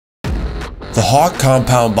The Hawk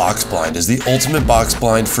Compound Box Blind is the ultimate box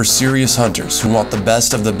blind for serious hunters who want the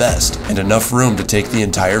best of the best and enough room to take the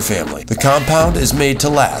entire family. The compound is made to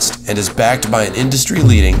last and is backed by an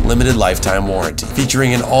industry-leading limited lifetime warranty,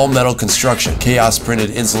 featuring an all-metal construction,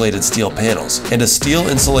 chaos-printed insulated steel panels, and a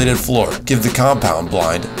steel-insulated floor. Give the compound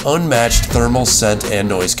blind unmatched thermal, scent, and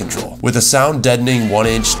noise control. With a sound-deadening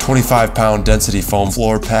 1-inch, 25-pound density foam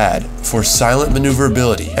floor pad for silent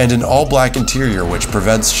maneuverability and an all-black interior which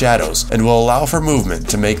prevents shadows and will allow for movement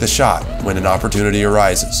to make the shot when an opportunity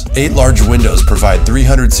arises. 8 large windows provide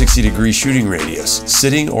 360-degree shooting radius,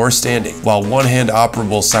 sitting or standing, while one-hand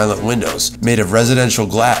operable silent windows made of residential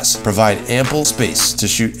glass provide ample space to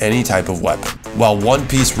shoot any type of weapon, while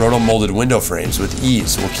one-piece roto-molded window frames with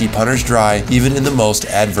eaves will keep hunters dry even in the most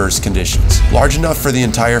adverse conditions. Large enough for the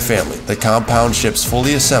entire family, the compound ships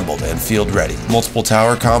fully assembled and field ready. Multiple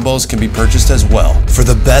tower combos can be purchased as well. For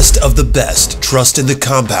the best of the best, trust in the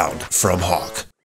compound from Hawk.